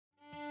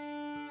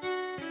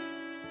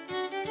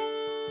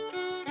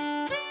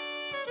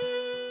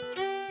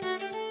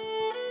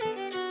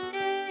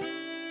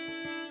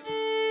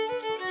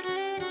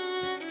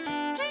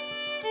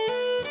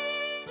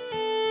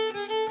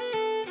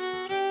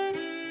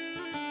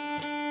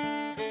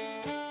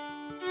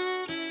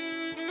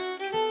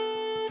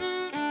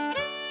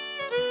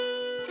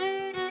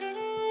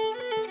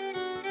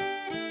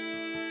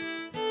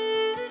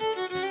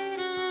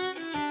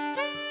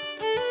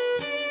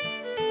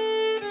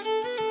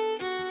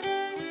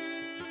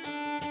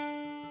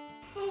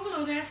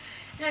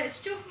it's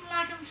Joe from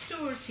Laggan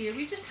Stores here.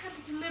 We just had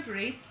a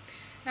delivery,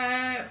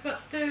 but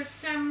there's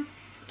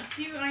a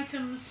few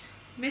items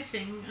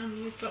missing,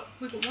 and we've got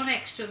one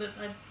extra that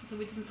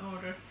we didn't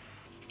order.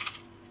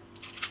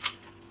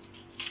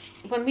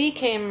 When we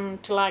came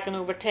to Laggan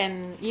over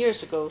 10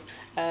 years ago,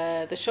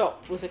 the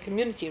shop was a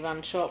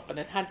community-run shop, and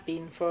it had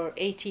been for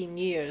 18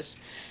 years.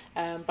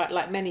 But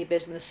like many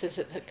businesses,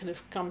 it had kind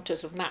of come to a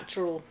sort of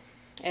natural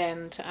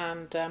end,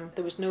 and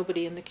there was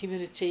nobody in the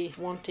community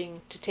wanting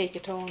to take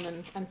it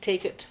on and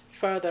take it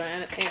further,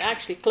 and it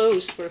actually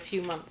closed for a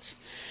few months.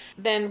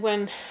 Then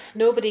when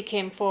nobody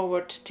came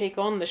forward to take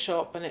on the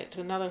shop, and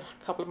another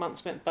couple of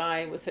months went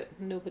by with it,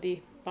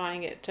 nobody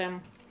buying it,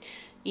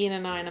 Ian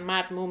and I, in a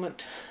mad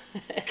moment,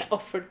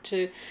 offered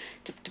to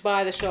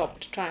buy the shop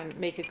to try and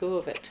make a go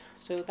of it.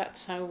 So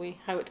that's how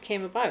it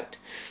came about.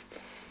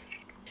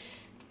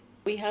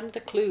 We hadn't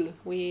a clue.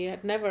 We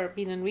had never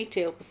been in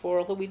retail before,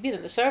 although we'd been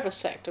in the service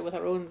sector with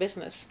our own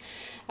business.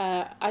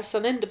 As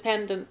an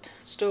independent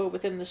store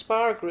within the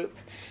Spar group,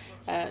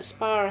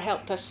 Spar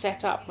helped us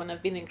set up and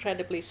have been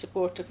incredibly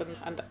supportive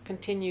and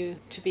continue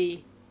to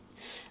be.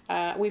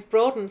 We've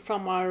broadened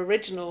from our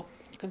original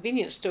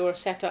convenience store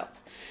setup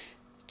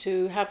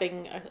to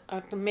having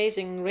an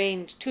amazing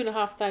range,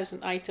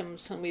 2,500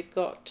 items, and we've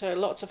got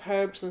lots of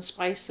herbs and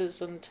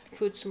spices and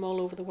foods from all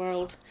over the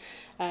world.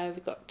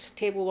 We've got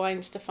table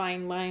wines to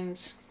fine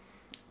wines.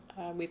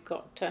 We've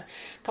got a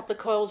couple of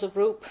coils of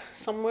rope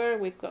somewhere.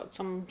 We've got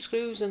some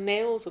screws and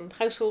nails and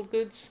household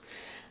goods,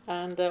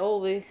 and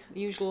all the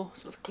usual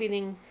sort of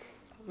cleaning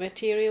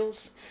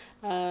materials,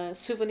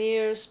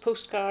 souvenirs,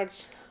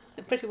 postcards,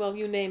 pretty well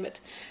you name it.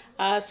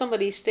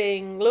 Somebody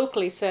staying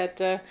locally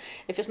said,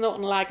 if it's not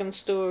in Laggan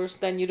Stores,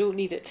 then you don't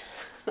need it.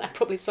 That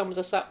probably sums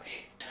us up.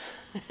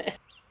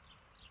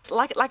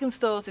 Laggan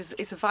Stores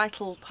is a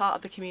vital part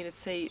of the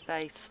community.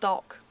 They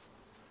stock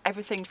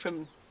everything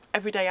from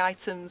everyday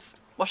items,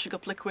 washing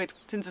up liquid,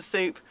 tins of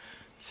soup,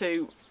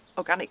 to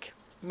organic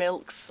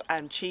milks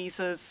and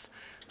cheeses.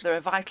 They're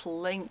a vital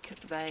link.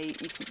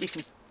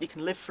 You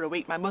can live for a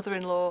week. My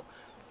mother-in-law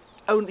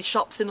only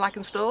shops in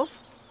Laggan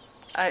Stores.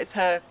 It's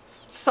her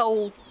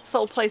sole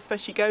place where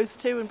she goes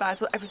to and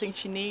buys everything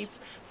she needs.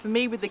 For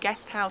me, with the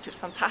guest house, it's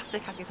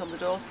fantastic having it on the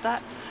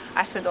doorstep.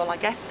 I send all our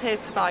guests here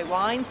to buy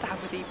wines to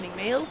have with evening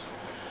meals.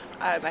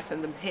 I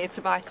send them here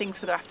to buy things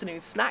for their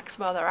afternoon snacks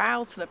while they're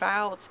out and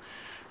about.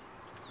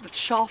 The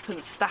shop and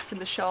the staff in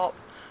the shop,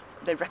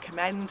 they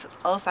recommend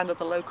us and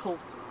other local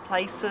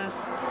places.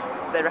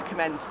 They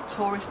recommend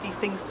touristy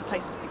things to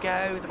places to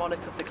go, the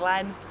Monarch of the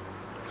Glen,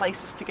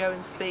 places to go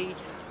and see.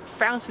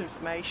 Fountain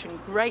information,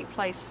 great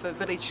place for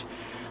village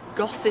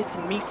gossip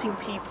and meeting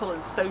people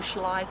and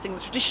socialising, the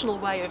traditional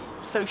way of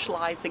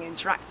socialising,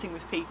 interacting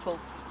with people.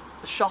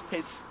 The shop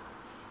is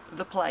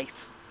the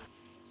place.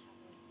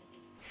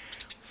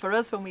 For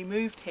us, when we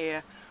moved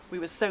here, we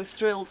were so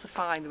thrilled to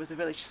find there was a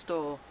village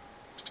store.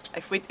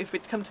 If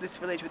we'd come to this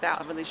village without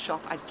a village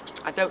shop,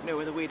 I don't know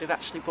whether we'd have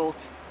actually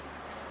bought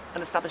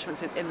an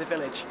establishment in the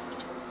village.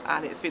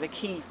 And it's been a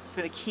key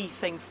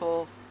thing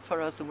for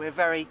us, and we're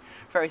very,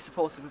 very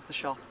supportive of the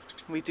shop.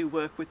 We do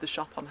work with the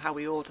shop on how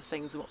we order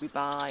things and what we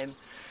buy, and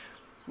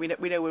we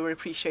know we're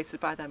appreciated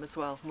by them as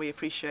well, and we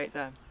appreciate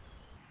them.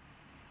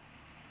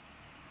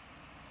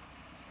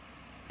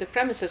 The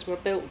premises were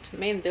built, the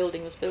main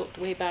building was built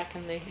way back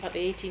in about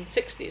the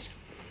 1860s,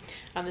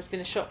 and there's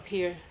been a shop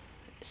here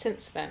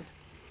since then.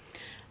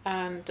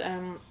 And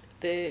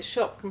the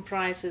shop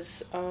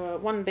comprises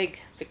one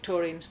big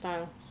Victorian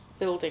style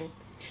building,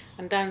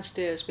 and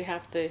downstairs we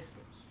have the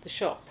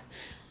shop,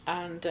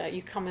 and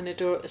you come in a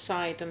door at the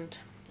side and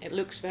it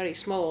looks very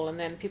small, and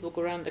then people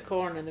go around the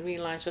corner and they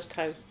realise just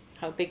how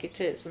big it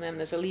is. And then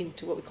there's a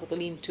lean-to, what we call the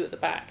lean-to at the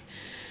back,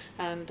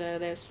 and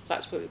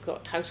that's where we've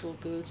got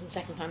household goods and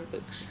second-hand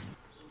books.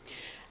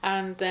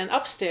 And then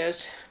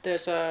upstairs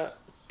there's a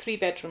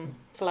 3-bedroom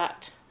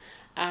flat,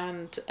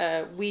 and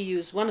we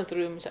use one of the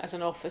rooms as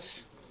an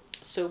office.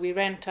 So we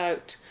rent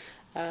out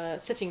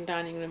sitting,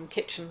 dining room,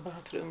 kitchen,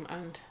 bathroom,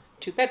 and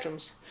 2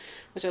 bedrooms,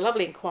 which are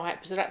lovely and quiet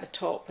because they're at the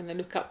top and they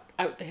look up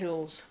out the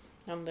hills,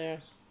 and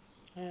they're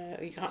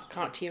you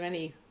can't hear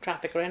any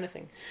traffic or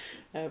anything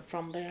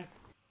from there.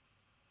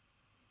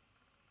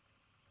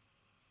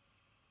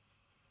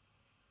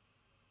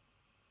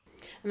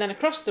 And then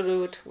across the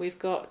road we've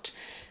got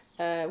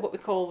what we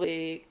call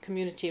the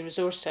Community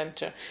Resource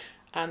Centre,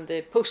 and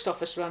the post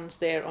office runs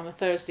there on a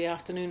Thursday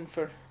afternoon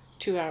for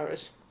 2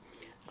 hours.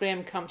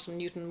 Graham comes from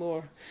Newton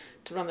Moor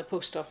to run the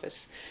post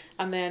office,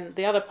 and then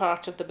the other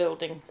part of the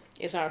building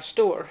is our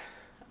store,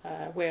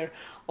 where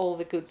all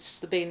the goods,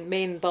 the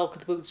main bulk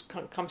of the goods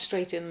come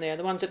straight in there.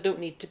 The ones that don't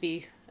need to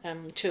be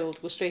chilled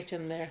go straight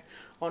in there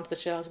onto the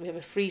shelves. We have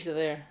a freezer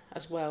there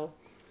as well.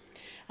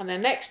 And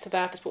then next to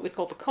that is what we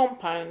call the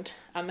compound,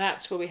 and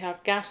that's where we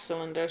have gas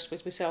cylinders,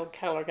 which we sell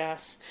Keller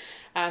gas.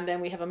 And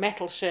then we have a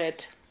metal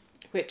shed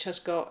which has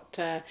got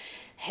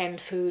hen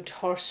food,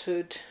 horse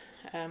food,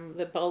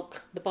 the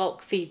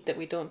bulk feed that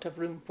we don't have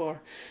room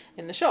for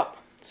in the shop.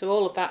 So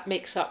all of that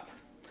makes up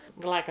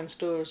the Laggan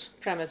Stores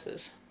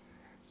premises.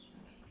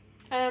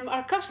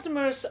 Our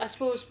customers, I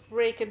suppose,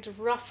 break into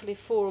roughly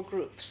 4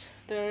 groups.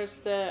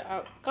 There's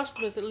our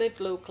customers that live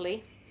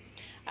locally,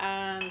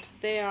 and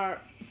they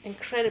are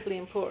incredibly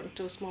important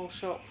to a small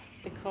shop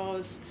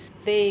because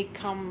they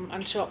come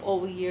and shop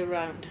all the year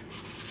round.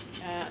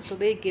 So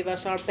they give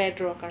us our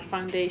bedrock, our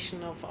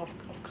foundation of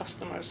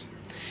customers.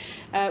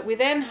 We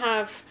then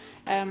have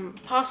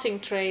passing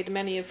trade,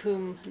 many of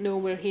whom know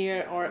we're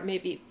here, or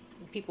maybe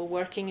people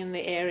working in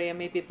the area,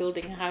 maybe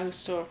building a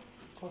house or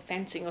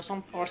fencing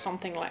or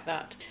something like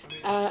that.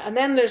 And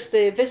then there's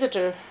the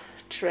visitor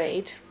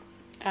trade,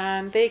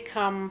 and they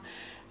come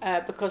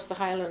because the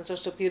Highlands are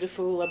so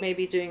beautiful, or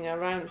maybe doing a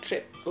round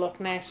trip, Loch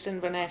Ness,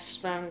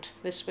 Inverness, round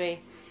this way,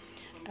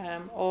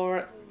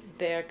 or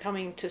they're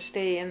coming to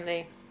stay in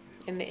the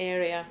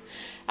area,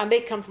 and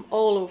they come from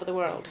all over the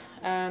world.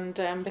 And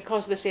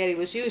because this area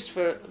was used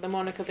for the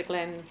Monarch of the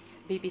Glen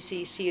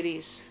BBC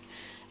series,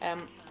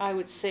 I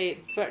would say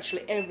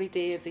virtually every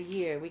day of the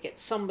year we get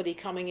somebody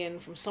coming in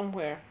from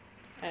somewhere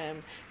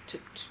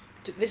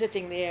to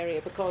visiting the area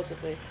because of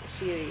the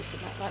series,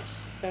 and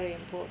that's very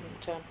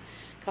important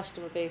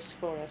customer base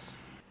for us.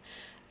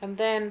 And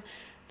then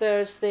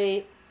there's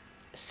the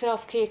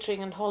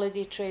self-catering and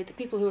holiday trade, the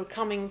people who are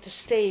coming to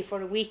stay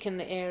for a week in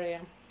the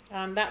area.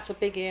 And that's a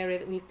big area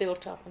that we've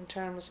built up in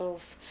terms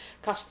of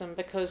custom,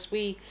 because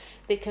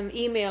they can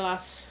email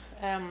us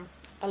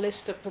a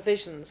list of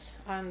provisions,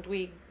 and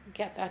we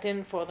get that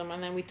in for them,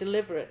 and then we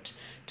deliver it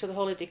to the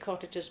holiday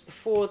cottages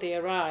before they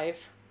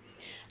arrive,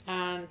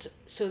 and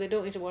so they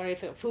don't need to worry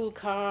if they're a full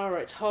car or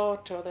it's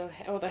hot or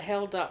they're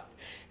held up.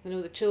 You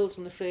know, the chill's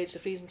in the fridge,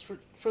 the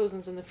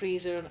frozen's in the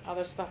freezer, and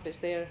other stuff is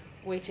there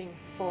waiting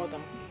for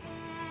them.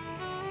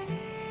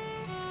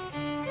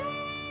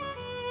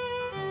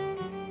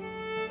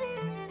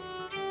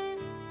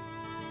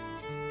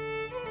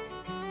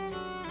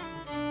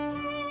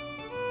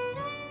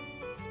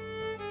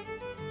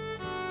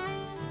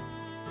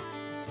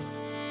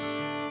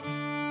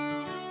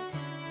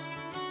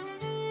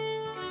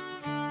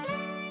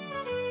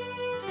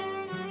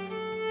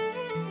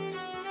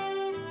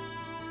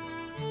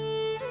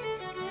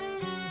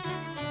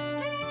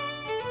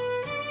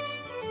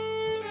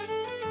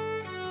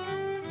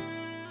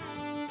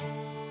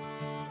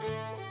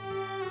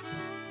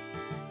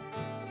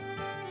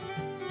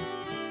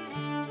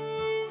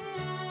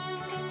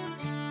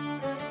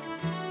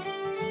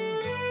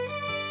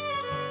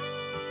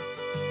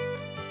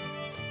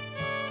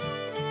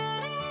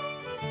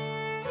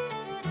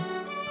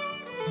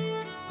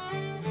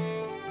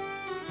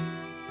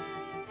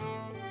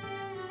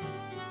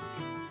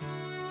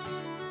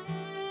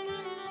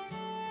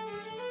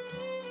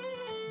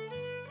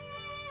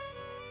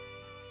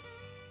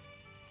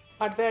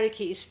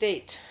 Ardveriki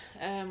estate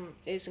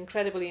is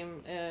incredibly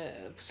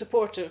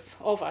supportive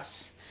of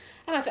us,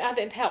 and I think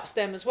it helps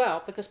them as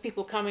well, because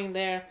people coming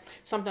there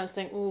sometimes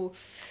think, oh,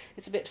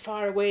 it's a bit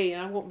far away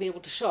and I won't be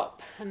able to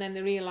shop, and then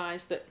they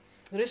realise that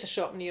there is a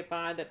shop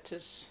nearby that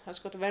has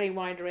got a very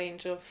wide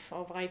range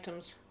of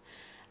items,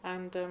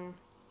 and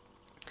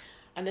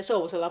it's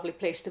always a lovely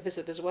place to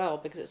visit as well,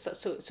 because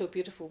it's so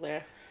beautiful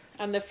there.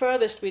 And the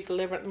furthest we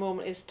deliver at the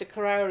moment is to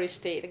Carrowry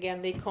Estate.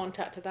 Again, they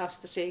contacted us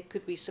to say,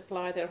 could we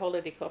supply their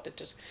holiday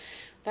cottages?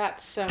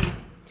 That's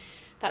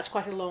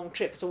quite a long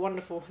trip. It's a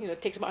wonderful,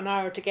 it takes about an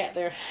hour to get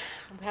there.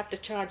 We have to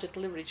charge a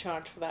delivery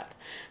charge for that,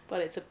 but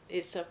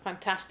it's a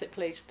fantastic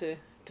place to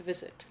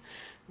visit.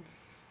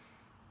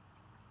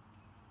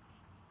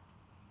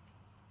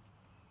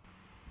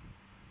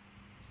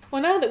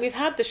 Well, now that we've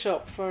had the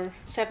shop for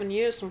 7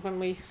 years from when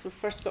we sort of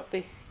first got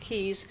the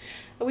keys,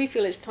 we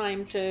feel it's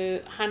time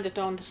to hand it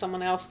on to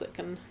someone else that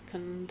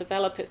can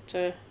develop it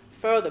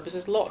further, because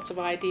there's lots of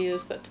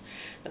ideas that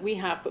we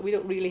have, but we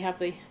don't really have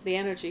the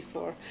energy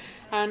for.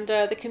 And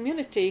the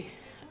community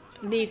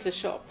needs a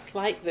shop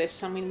like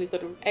this. I mean, we've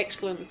got an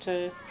excellent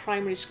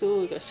primary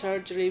school, we've got a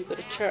surgery, we've got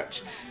a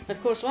church. And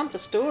of course,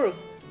 once the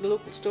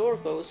local store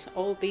goes,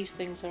 all these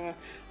things are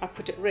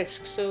put at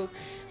risk. So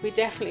we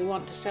definitely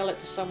want to sell it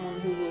to someone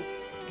who will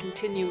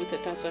continue with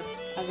it as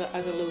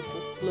a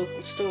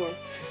local store.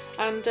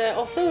 And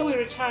although we're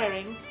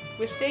retiring,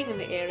 we're staying in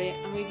the area,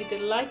 and we'd be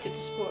delighted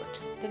to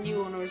support the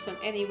new owners in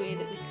any way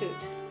that we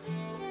could.